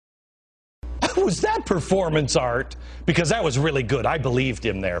was that performance art? Because that was really good. I believed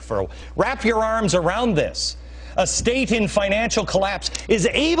him there. Wrap your arms around this. A state in financial collapse is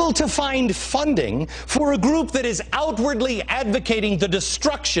able to find funding for a group that is outwardly advocating the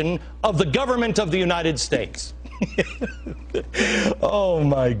destruction of the government of the United States. Oh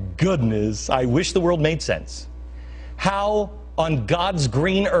my goodness. I wish the world made sense. How on God's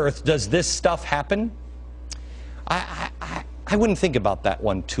green earth does this stuff happen? I wouldn't think about that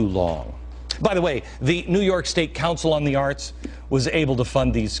one too long. By the way, the New York State Council on the Arts was able to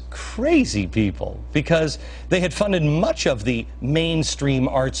fund these crazy people because they had funded much of the mainstream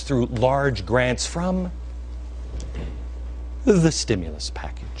arts through large grants from the stimulus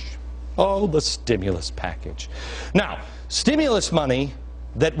package. Oh, the stimulus package. Now, stimulus money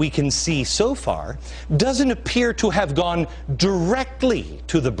that we can see so far doesn't appear to have gone directly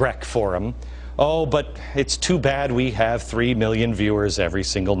to the Beck Forum. Oh, but it's too bad we have 3 million viewers every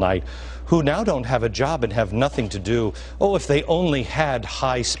single night who now don't have a job and have nothing to do. Oh, if they only had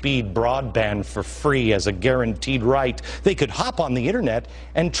high-speed broadband for free as a guaranteed right, they could hop on the internet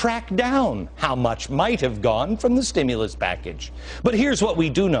and track down how much might have gone from the stimulus package. But here's what we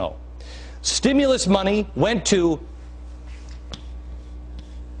do know. Stimulus money went to,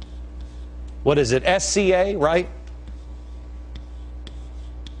 what is it, SCA, right?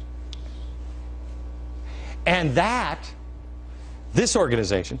 And this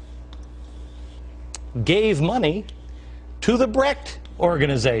organization gave money to the Beck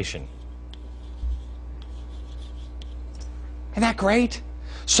organization. Isn't that great?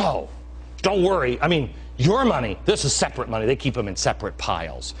 So, don't worry. I mean, your money, this is separate money. They keep them in separate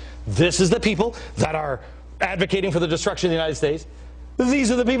piles. This is the people that are advocating for the destruction of the United States.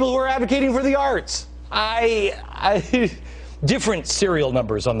 These are the people who are advocating for the arts. Different serial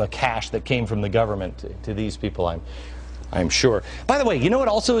numbers on the cash that came from the government to these people, I'm sure. By the way, you know what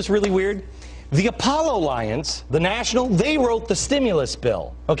also is really weird? The Apollo Alliance, the National, they wrote the stimulus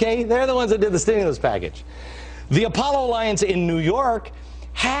bill, okay? They're the ones that did the stimulus package. The Apollo Alliance in New York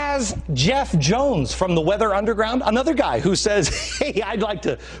has Jeff Jones from the Weather Underground, another guy who says, hey, I'd like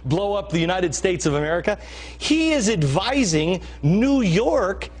to blow up the United States of America. He is advising New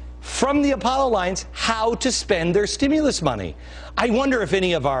York from the Apollo Alliance how to spend their stimulus money. I wonder if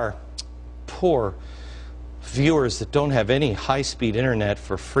any of our poor viewers that don't have any high-speed internet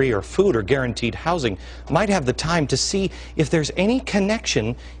for free or food or guaranteed housing might have the time to see if there's any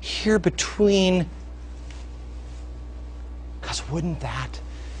connection here between, because wouldn't that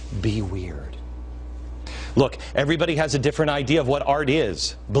be weird? Look, everybody has a different idea of what art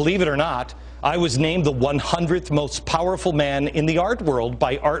is. Believe it or not, I was named the 100th most powerful man in the art world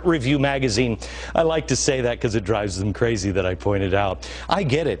by Art Review magazine. I like to say that because it drives them crazy that I pointed out. I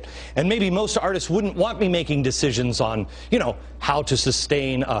get it. And maybe most artists wouldn't want me making decisions on, how to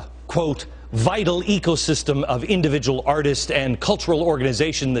sustain a, quote, vital ecosystem of individual artists and cultural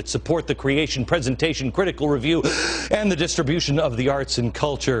organizations that support the creation, presentation, critical review, and the distribution of the arts and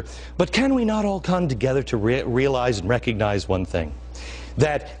culture. But can we not all come together to realize and recognize one thing?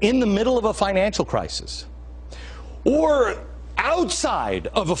 That in the middle of a financial crisis, or outside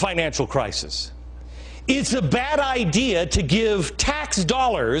of a financial crisis, it's a bad idea to give tax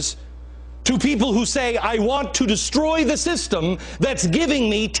dollars to people who say, I want to destroy the system that's giving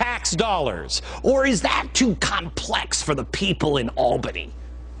me tax dollars? Or is that too complex for the people in Albany?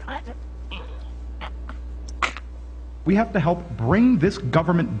 We have to help bring this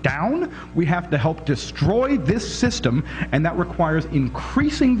government down. We have to help destroy this system, and that requires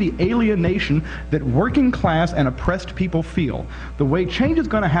increasing the alienation that working class and oppressed people feel. The way change is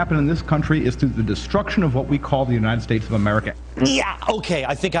going to happen in this country is through the destruction of what we call the United States of America. Yeah, okay,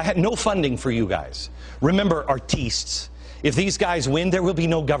 I think I had no funding for you guys. Remember, artistes, if these guys win, there will be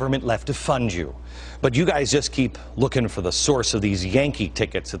no government left to fund you. But you guys just keep looking for the source of these Yankee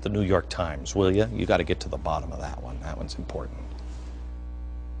tickets at the New York Times, will you? You got to get to the bottom of that one. That one's important.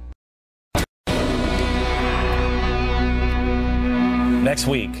 Next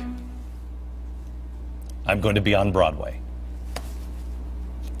week, I'm going to be on Broadway.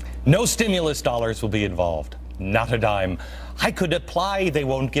 No stimulus dollars will be involved. Not a dime. I could apply, they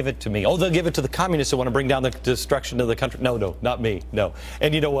won't give it to me. Oh, they'll give it to the communists who want to bring down the destruction of the country. No, not me, no.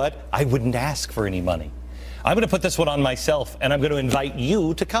 And you know what? I wouldn't ask for any money. I'm going to put this one on myself, and I'm going to invite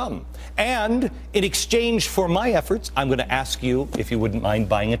you to come. And in exchange for my efforts, I'm going to ask you if you wouldn't mind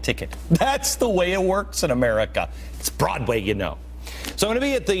buying a ticket. That's the way it works in America. It's Broadway, you know. So I'm going to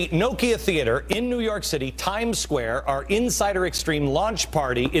be at the Nokia Theater in New York City, Times Square, our Insider Extreme launch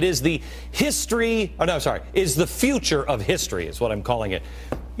party. It is the future of history is what I'm calling it.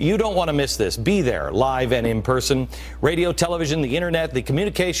 You don't want to miss this. Be there, live and in person. Radio, television, the internet, the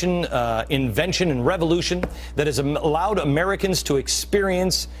communication invention and revolution that has allowed Americans to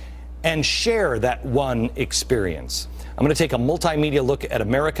experience and share that one experience. I'm going to take a multimedia look at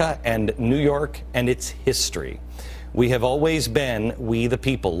America and New York and its history. We have always been, we the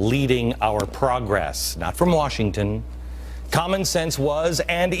people, leading our progress, not from Washington. Common sense was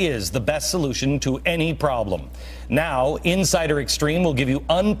and is the best solution to any problem. Now, Insider Extreme will give you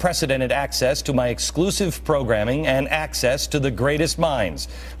unprecedented access to my exclusive programming and access to the greatest minds.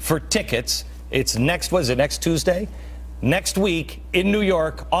 For tickets, it's next Tuesday? Next week in New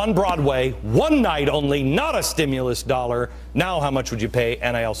York on Broadway, one night only, not a stimulus dollar. Now how much would you pay?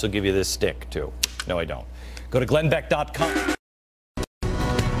 And I also give you this stick, too. No, I don't. Go to glennbeck.com.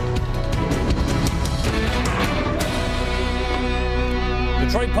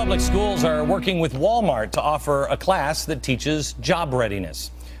 Detroit Public Schools are working with Walmart to offer a class that teaches job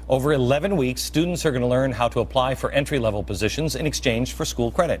readiness. Over 11 weeks, students are going to learn how to apply for entry-level positions in exchange for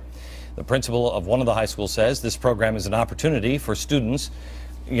school credit. The principal of one of the high schools says this program is an opportunity for students,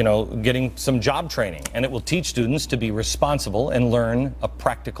 getting some job training, and it will teach students to be responsible and learn a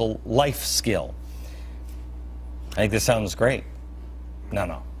practical life skill. I think this sounds great.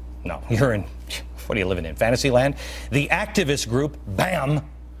 No. You're in, what are you living in, Fantasyland? The activist group, BAM,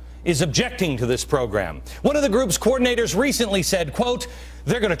 is objecting to this program. One of the group's coordinators recently said, quote,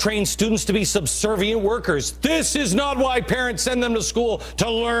 they're going to train students to be subservient workers. This is not why parents send them to school, to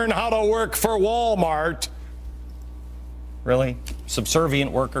learn how to work for Walmart. Really?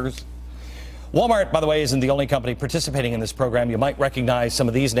 Subservient workers? Walmart, by the way, isn't the only company participating in this program. You might recognize some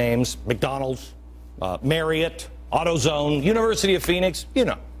of these names: McDonald's, Marriott, AutoZone, University of Phoenix,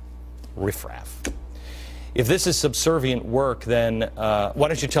 riffraff. If this is subservient work, then why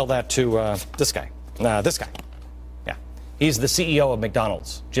don't you tell that to this guy? This guy. Yeah. He's the CEO of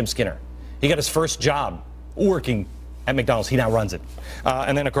McDonald's, Jim Skinner. He got his first job working at McDonald's. He now runs it.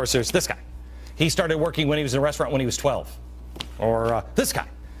 And then, of course, there's this guy. He started working when he was in a restaurant when he was 12. Or this guy,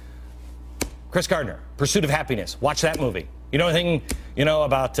 Chris Gardner, Pursuit of Happiness. Watch that movie. You know anything,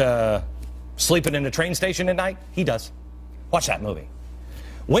 about sleeping in a train station at night? He does. Watch that movie.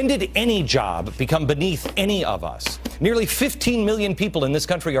 When did any job become beneath any of us? Nearly 15 million people in this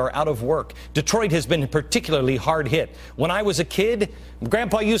country are out of work. Detroit has been particularly hard hit. When I was a kid,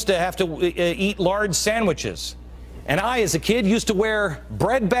 Grandpa used to have to eat large sandwiches. And I, as a kid, used to wear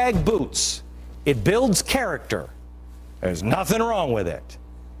bread bag boots. It builds character. There's nothing wrong with it.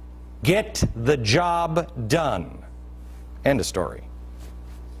 Get the job done. End of story.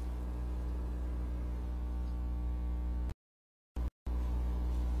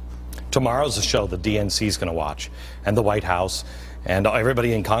 Tomorrow's the show the DNC is going to watch, and the White House, and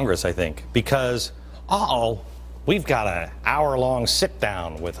everybody in Congress, I think, because, we've got an hour-long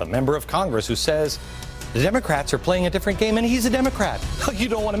sit-down with a member of Congress who says the Democrats are playing a different game, and he's a Democrat. You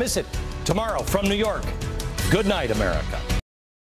don't want to miss it. Tomorrow from New York. Good night, America.